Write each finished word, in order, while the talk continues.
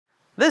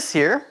This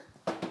here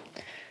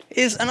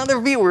is another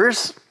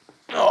viewer's,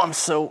 oh, I'm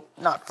so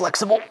not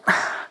flexible,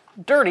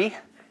 dirty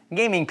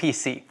gaming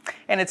PC.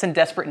 And it's in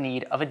desperate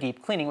need of a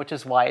deep cleaning, which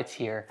is why it's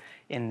here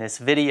in this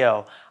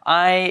video.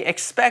 I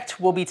expect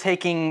we'll be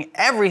taking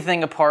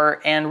everything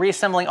apart and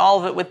reassembling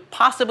all of it with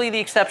possibly the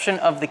exception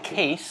of the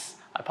case.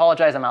 I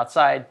apologize, I'm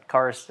outside,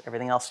 cars,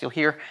 everything else you'll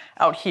hear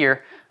out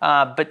here.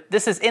 But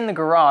this is in the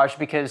garage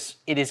because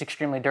it is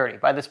extremely dirty.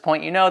 By this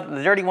point, you know that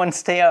the dirty ones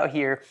stay out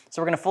here.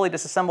 So we're gonna fully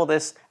disassemble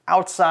this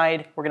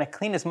outside. We're gonna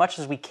clean as much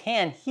as we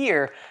can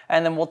here,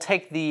 and then we'll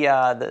take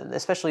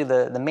especially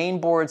the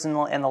main boards and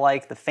the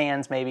like, the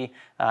fans maybe,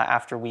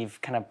 after we've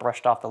kind of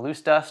brushed off the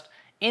loose dust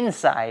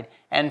inside,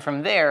 and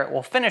from there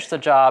we'll finish the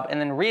job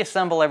and then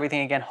reassemble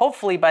everything again.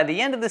 Hopefully by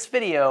the end of this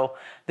video,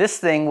 this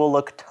thing will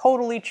look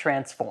totally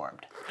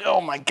transformed.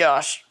 Oh my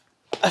gosh,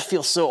 I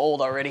feel so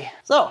old already.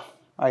 So,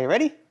 are you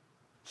ready?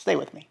 Stay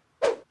with me.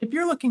 If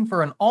you're looking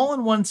for an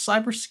all-in-one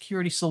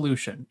cybersecurity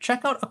solution,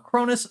 check out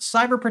Acronis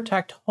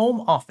CyberProtect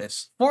Home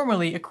Office,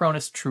 formerly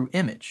Acronis True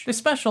Image. They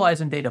specialize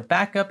in data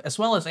backup as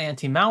well as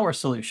anti-malware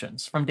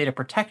solutions, from data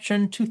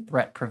protection to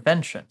threat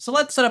prevention. So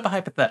let's set up a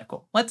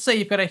hypothetical. Let's say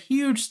you've got a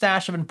huge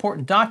stash of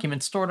important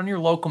documents stored on your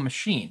local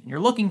machine. You're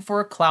looking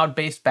for a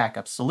cloud-based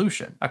backup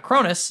solution.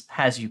 Acronis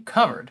has you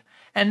covered.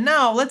 And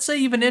now, let's say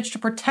you've an itch to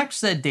protect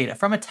said data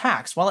from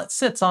attacks while it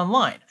sits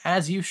online,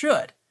 as you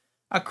should.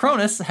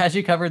 Acronis has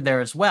you covered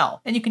there as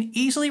well, and you can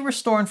easily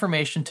restore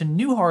information to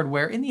new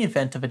hardware in the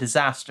event of a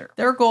disaster.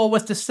 Their goal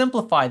was to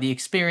simplify the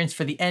experience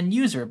for the end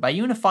user by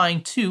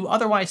unifying two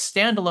otherwise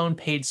standalone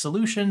paid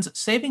solutions,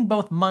 saving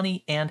both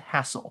money and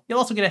hassle. You'll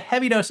also get a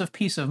heavy dose of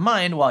peace of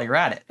mind while you're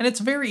at it, and it's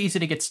very easy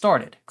to get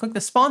started. Click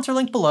the sponsor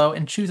link below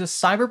and choose a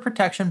cyber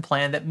protection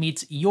plan that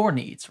meets your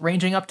needs,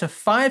 ranging up to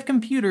 5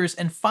 computers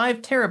and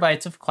 5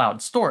 terabytes of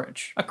cloud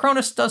storage.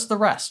 Acronis does the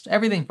rest,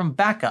 everything from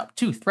backup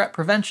to threat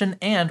prevention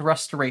and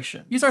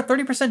restoration. Use our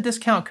 30%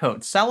 discount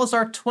code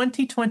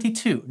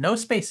SALAZAR2022, no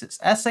spaces,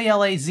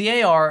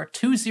 SALAZAR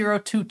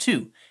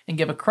 2022, and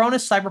give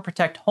Acronis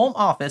CyberProtect Home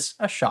Office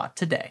a shot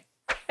today.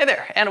 Hey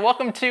there, and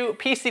welcome to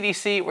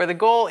PCDC, where the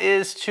goal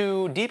is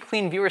to deep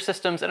clean viewer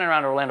systems in and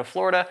around Orlando,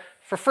 Florida,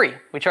 for free.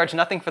 We charge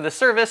nothing for the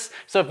service,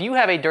 so if you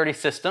have a dirty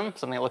system,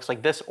 something that looks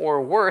like this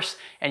or worse,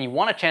 and you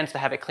want a chance to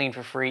have it cleaned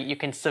for free, you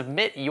can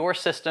submit your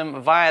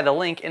system via the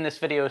link in this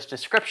video's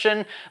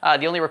description.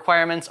 The only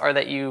requirements are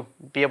that you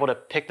be able to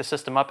pick the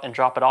system up and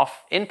drop it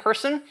off in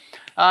person,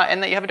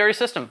 and that you have a dirty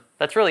system.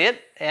 That's really it.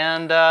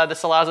 And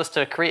this allows us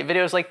to create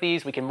videos like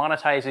these. We can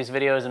monetize these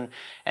videos,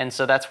 and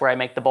so that's where I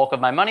make the bulk of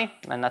my money,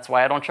 and that's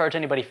why I don't charge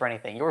anybody for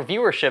anything. Your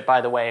viewership,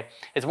 by the way,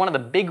 is one of the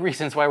big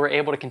reasons why we're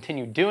able to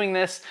continue doing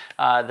this.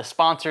 The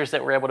sponsors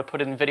that we're able to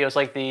put in videos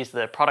like these,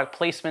 the product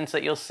placements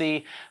that you'll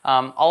see,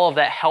 all of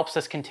that helps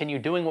us continue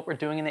doing what we're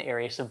doing in the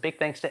area, so big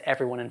thanks to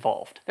everyone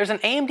involved. There's an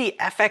AMD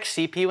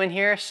FX CPU in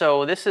here,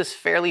 so this is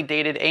fairly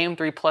dated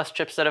AM3 Plus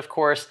chipset, of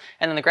course,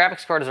 and then the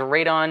graphics card is a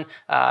Radeon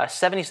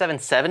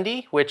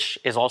 7770, which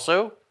is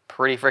also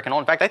pretty freaking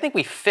old. In fact, I think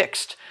we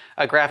fixed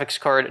a graphics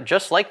card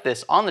just like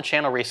this on the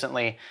channel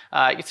recently.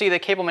 You can see the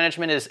cable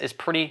management is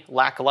pretty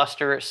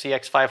lackluster,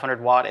 CX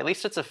 500 watt. At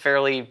least it's a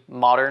fairly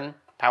modern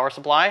power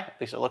supply,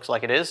 at least it looks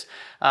like it is.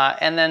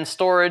 And then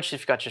storage,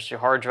 you've got just your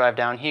hard drive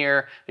down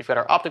here. We've got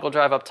our optical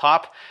drive up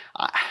top.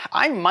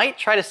 I might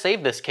try to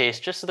save this case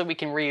just so that we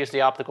can reuse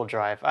the optical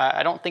drive.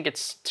 I don't think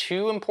it's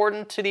too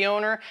important to the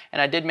owner,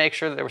 and I did make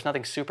sure that there was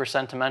nothing super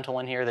sentimental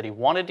in here that he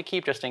wanted to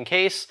keep just in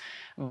case.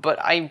 But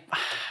I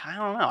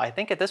don't know, I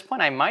think at this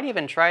point I might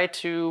even try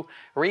to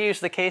reuse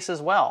the case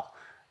as well.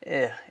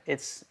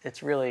 It's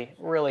really,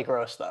 really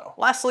gross though.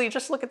 Lastly,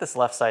 just look at this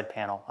left side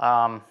panel.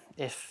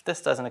 If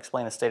this doesn't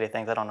explain the state of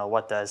things, I don't know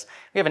what does.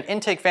 We have an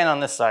intake fan on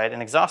this side,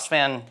 an exhaust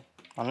fan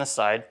on this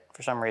side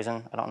for some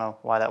reason. I don't know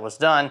why that was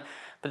done,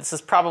 but this is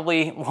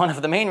probably one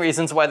of the main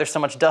reasons why there's so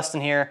much dust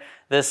in here.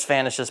 This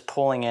fan is just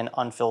pulling in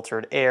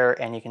unfiltered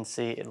air, and you can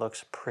see it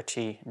looks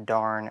pretty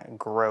darn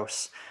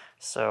gross.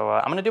 So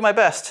I'm gonna do my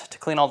best to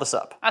clean all this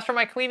up. As for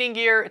my cleaning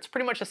gear, it's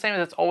pretty much the same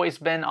as it's always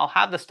been. I'll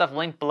have the stuff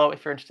linked below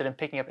if you're interested in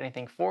picking up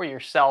anything for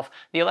yourself.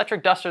 The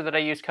electric duster that I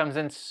use comes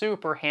in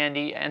super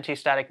handy.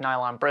 Anti-static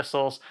nylon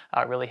bristles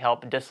really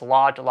help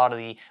dislodge a lot of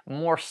the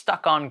more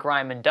stuck-on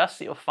grime and dust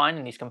that you'll find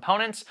in these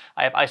components.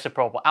 I have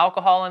isopropyl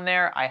alcohol in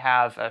there. I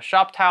have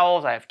shop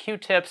towels. I have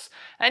Q-tips.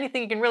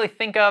 Anything you can really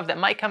think of that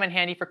might come in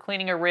handy for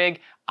cleaning a rig,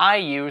 I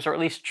use, or at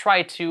least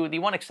try to. The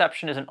one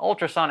exception is an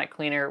ultrasonic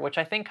cleaner, which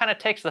I think kind of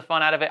takes the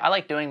fun out of it. I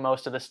like doing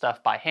most of this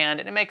stuff by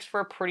hand, and it makes for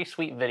a pretty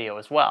sweet video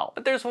as well.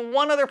 But there's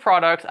one other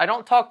product I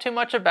don't talk too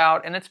much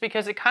about, and it's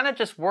because it kind of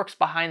just works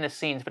behind the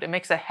scenes, but it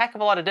makes a heck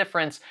of a lot of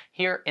difference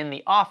here in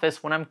the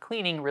office when I'm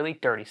cleaning really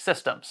dirty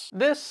systems.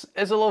 This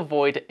is a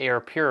Levoit air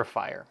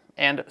purifier.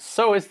 And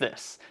so is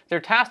this.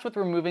 They're tasked with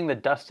removing the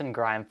dust and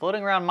grime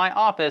floating around my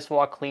office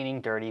while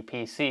cleaning dirty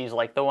PCs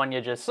like the one you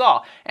just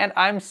saw. And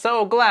I'm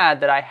so glad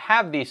that I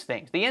have these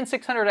things. The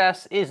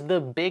N600S is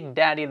the big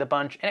daddy of the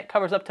bunch, and it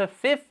covers up to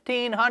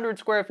 1,500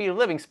 square feet of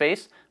living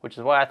space which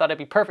is why I thought it'd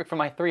be perfect for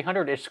my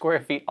 300-ish square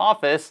feet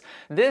office.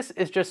 This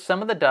is just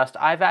some of the dust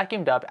I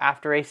vacuumed up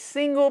after a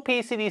single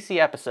PCDC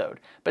episode.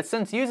 But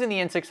since using the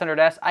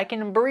N600S, I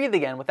can breathe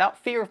again without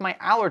fear of my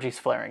allergies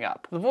flaring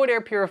up. The void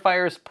air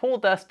purifiers pull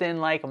dust in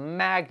like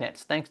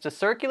magnets thanks to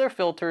circular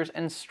filters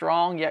and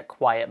strong yet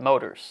quiet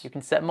motors. You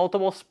can set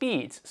multiple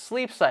speeds,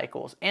 sleep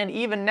cycles, and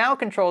even now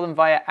control them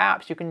via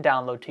apps you can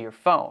download to your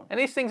phone. And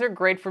these things are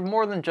great for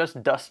more than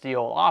just dusty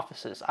old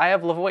offices. I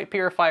have void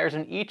purifiers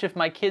in each of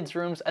my kids'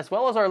 rooms as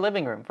well as our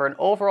living room for an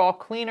overall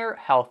cleaner,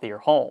 healthier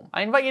home.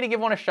 I invite you to give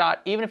one a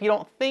shot. Even if you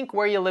don't think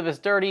where you live is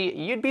dirty,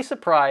 you'd be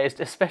surprised,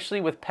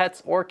 especially with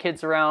pets or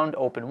kids around,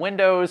 open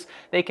windows.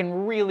 They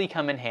can really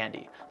come in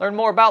handy. Learn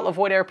more about the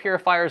void air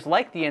purifiers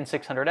like the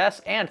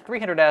N600S and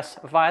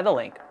 300S via the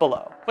link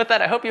below. With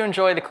that, I hope you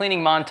enjoy the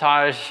cleaning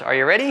montage. Are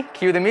you ready?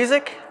 Cue the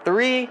music.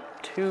 3,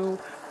 2,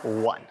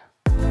 1.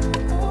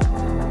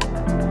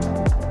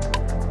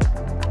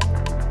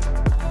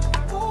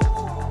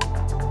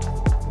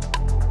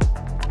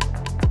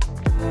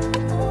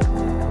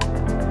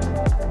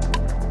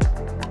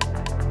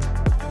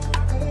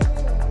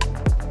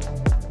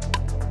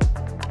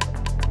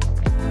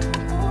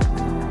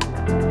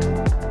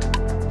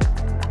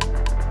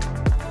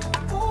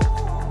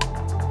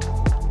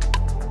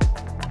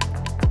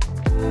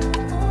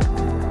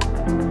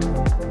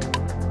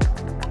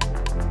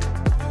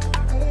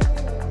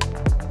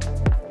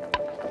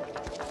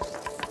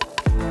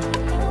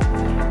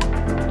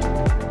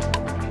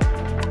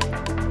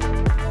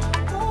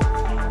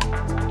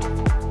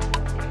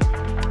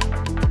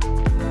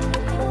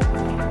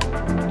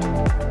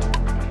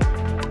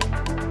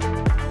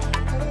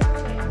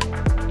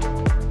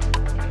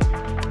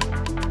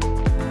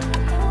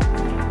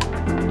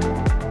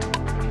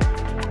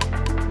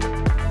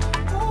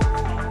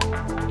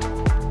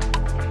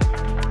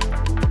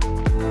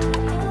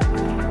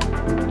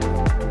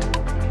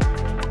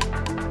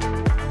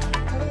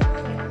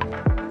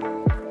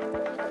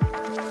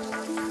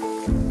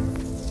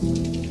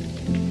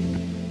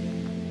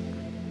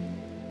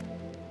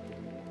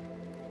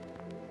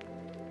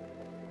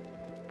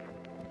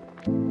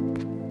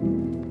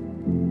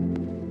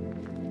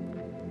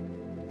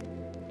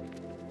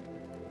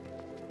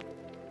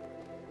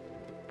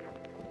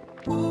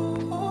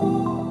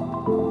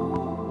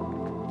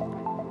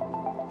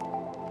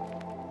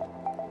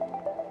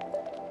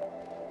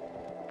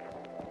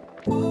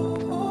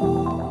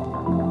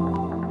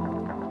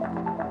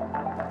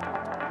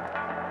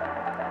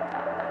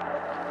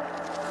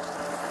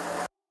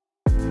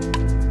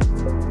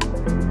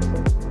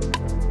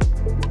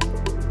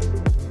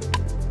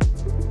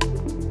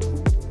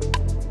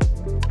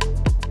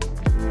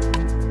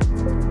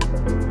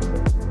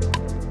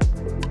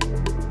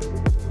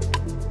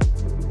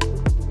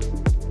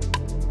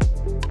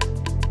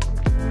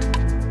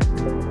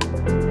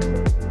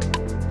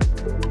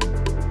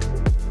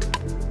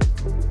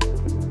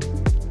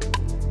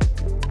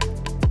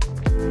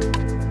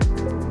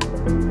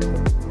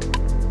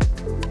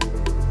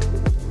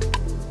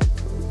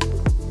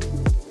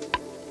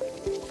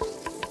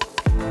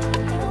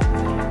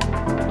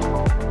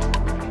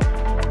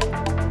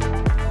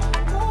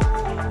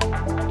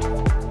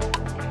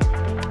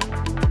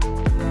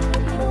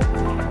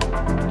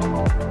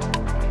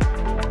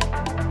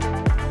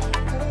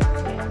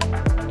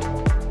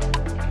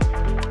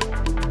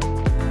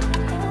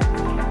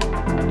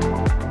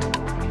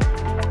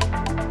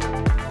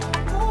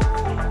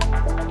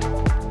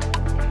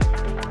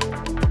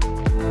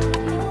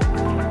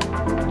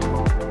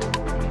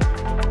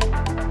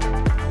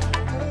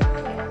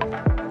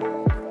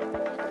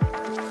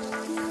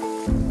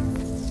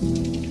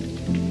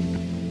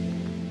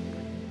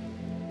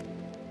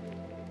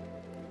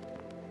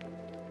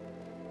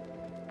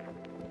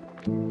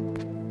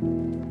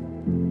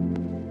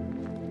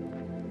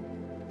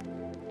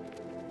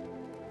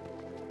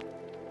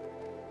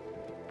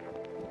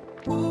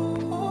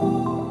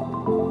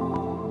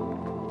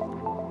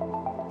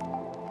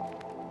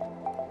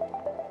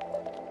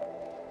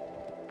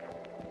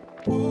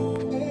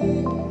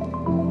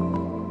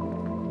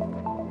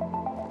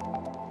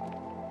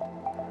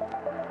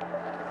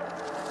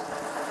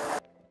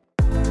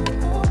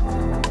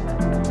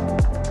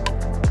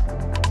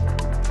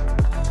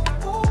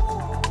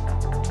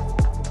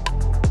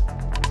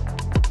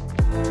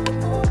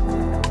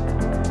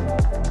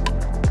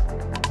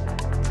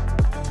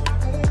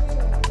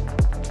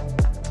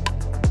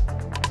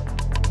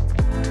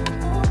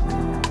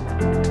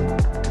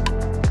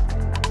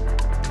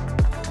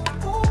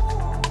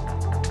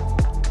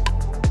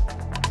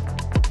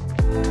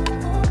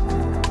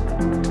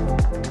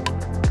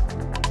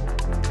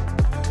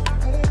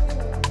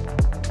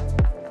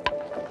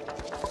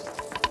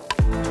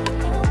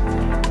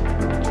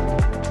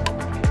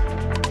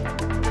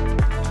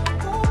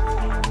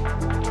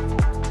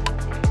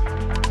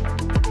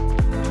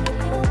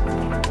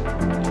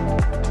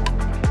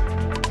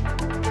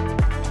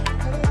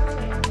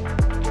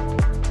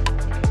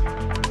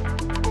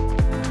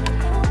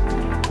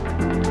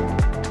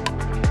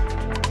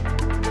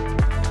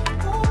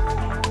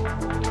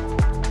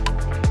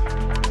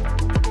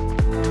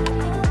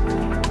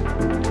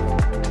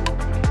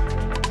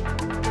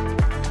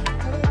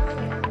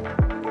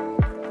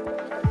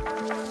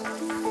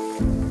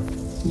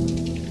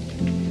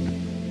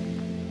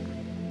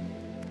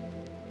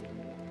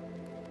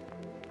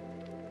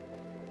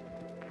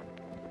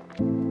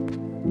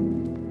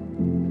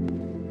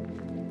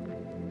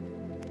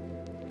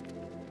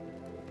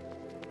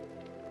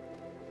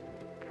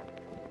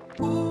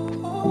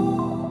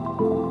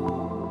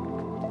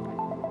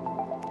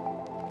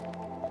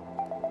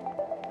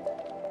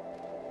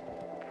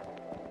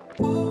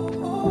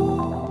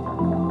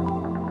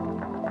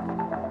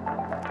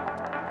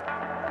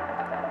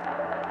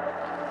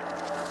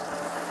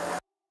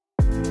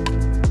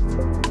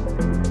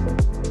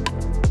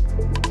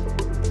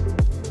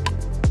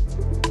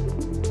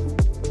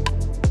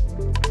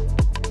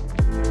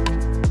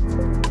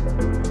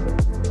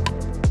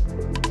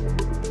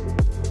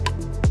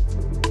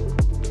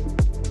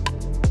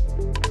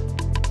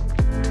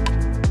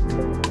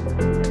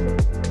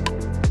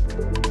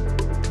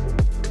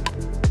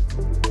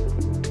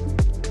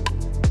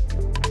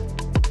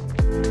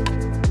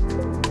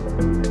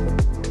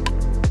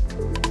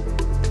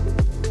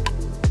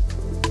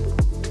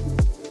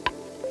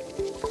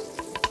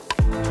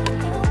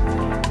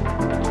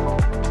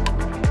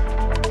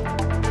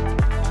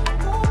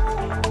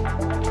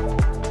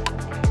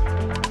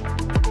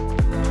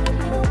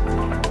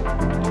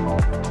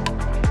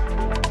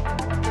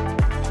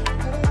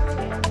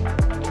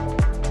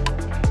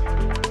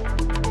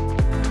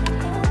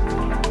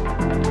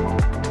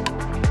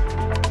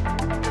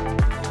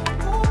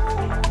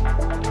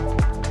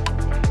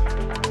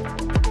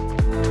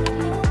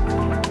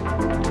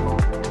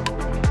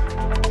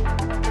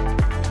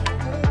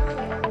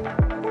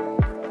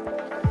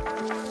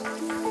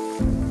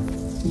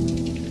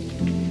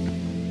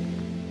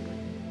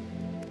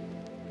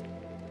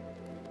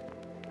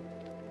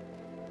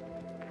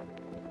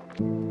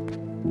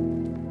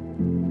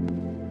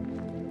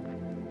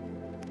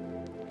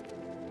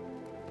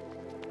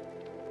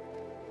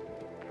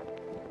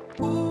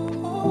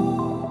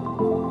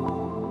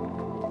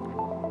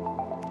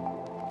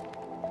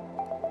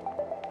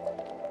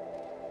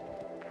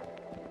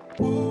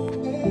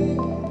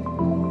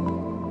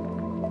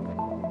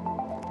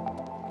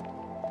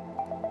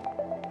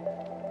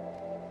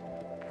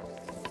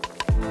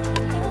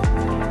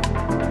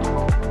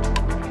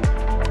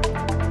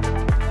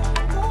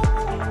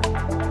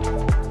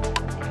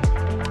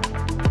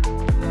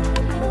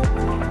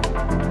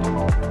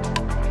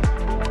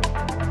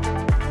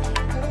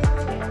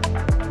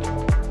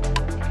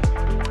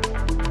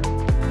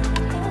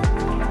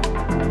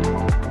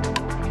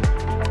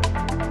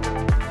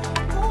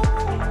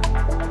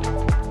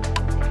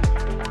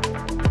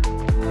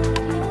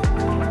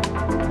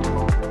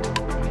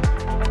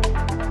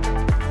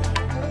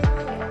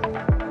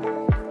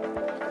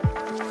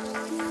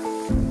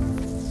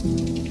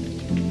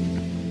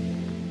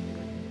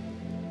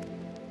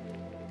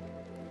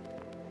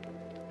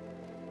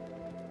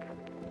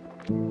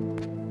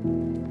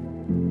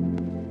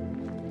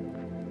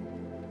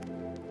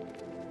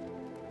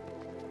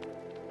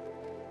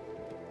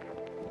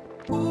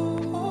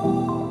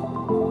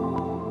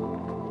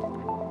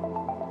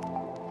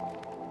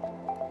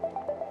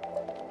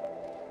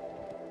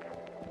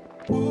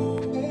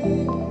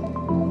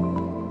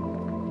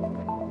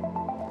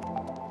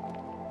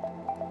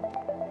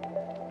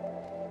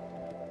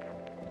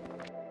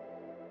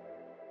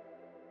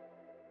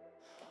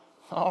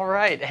 All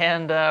right,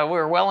 and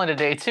we're well into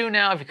day 2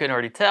 now, if you couldn't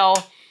already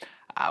tell.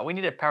 We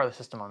need to power the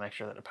system on, make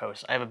sure that it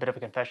posts. I have a bit of a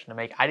confession to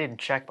make. I didn't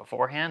check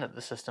beforehand that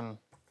the system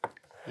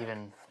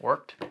even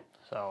worked.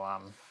 So,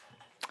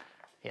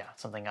 yeah,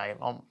 something I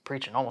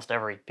preach in almost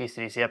every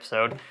PCDC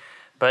episode.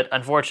 But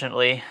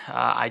unfortunately,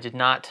 I did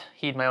not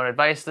heed my own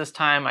advice this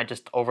time. I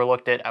just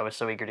overlooked it. I was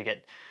so eager to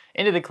get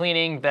into the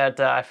cleaning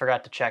that I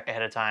forgot to check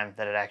ahead of time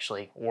that it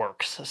actually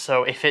works.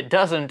 So if it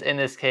doesn't in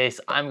this case,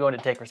 I'm going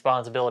to take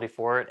responsibility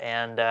for it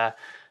and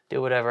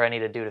do whatever I need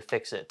to do to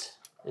fix it.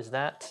 Is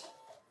that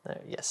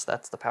there? Yes,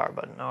 that's the power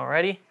button.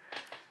 Alrighty.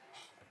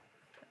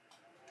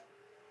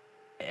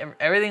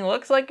 Everything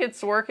looks like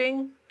it's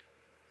working.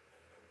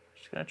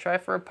 Just gonna try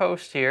for a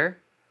post here.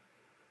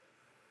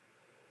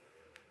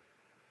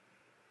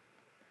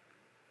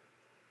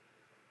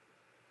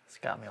 It's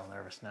got me all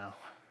nervous now.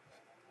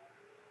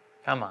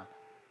 Come on.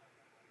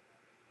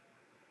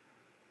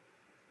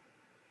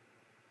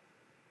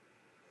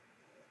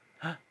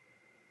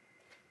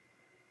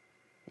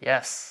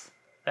 Yes,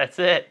 that's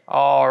it.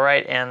 All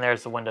right, and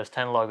there's the Windows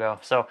 10 logo.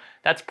 So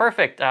that's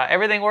perfect.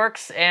 Everything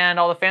works and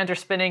all the fans are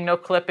spinning, no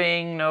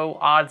clipping, no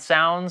odd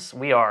sounds.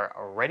 We are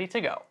ready to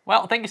go.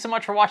 Well, thank you so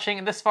much for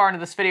watching this far into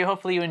this video.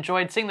 Hopefully you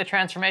enjoyed seeing the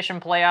transformation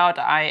play out.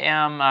 I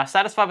am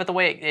satisfied with the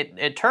way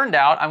it turned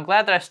out. I'm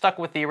glad that I stuck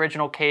with the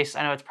original case.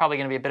 I know it's probably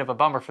gonna be a bit of a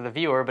bummer for the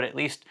viewer, but at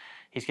least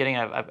he's getting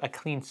a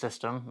clean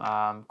system,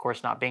 of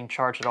course not being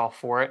charged at all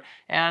for it.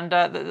 And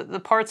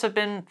the parts have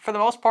been, for the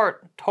most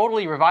part,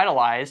 totally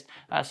revitalized.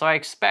 So I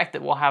expect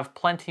that we'll have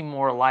plenty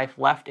more life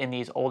left in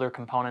these older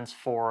components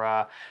for,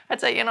 I'd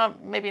say, you know,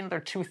 maybe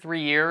another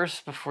 2-3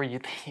 years before you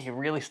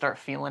really start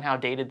feeling how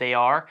dated they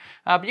are.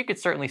 But you could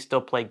certainly still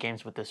play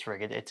games with this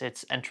rig.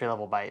 It's entry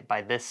level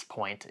by this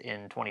point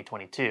in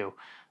 2022.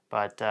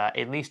 But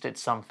at least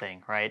it's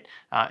something, right?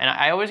 And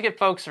I always get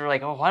folks that are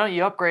like, oh, why don't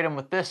you upgrade them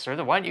with this? Or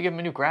why don't you give them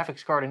a new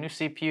graphics card, a new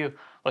CPU?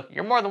 Look,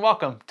 you're more than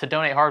welcome to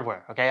donate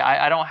hardware, okay?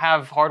 I don't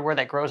have hardware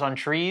that grows on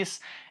trees,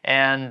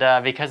 and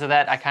because of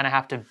that, I kind of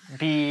have to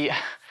be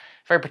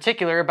very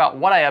particular about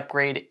what I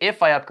upgrade,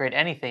 if I upgrade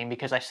anything,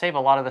 because I save a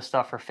lot of the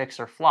stuff for fix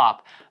or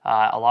flop.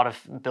 A lot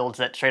of builds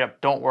that straight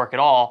up don't work at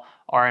all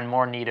are in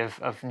more need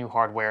of new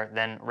hardware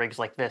than rigs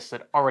like this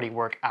that already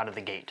work out of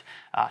the gate.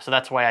 So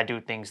that's why I do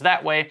things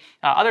that way.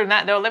 Other than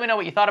that though, let me know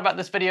what you thought about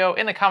this video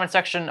in the comment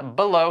section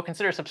below.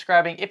 Consider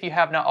subscribing if you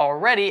have not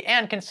already,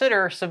 and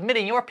consider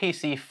submitting your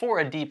PC for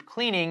a deep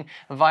cleaning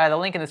via the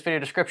link in this video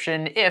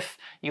description if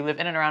you live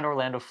in and around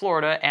Orlando,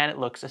 Florida, and it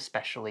looks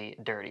especially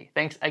dirty.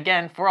 Thanks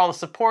again for all the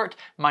support.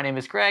 My name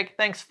is Greg.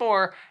 Thanks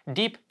for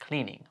deep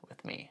cleaning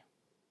with me.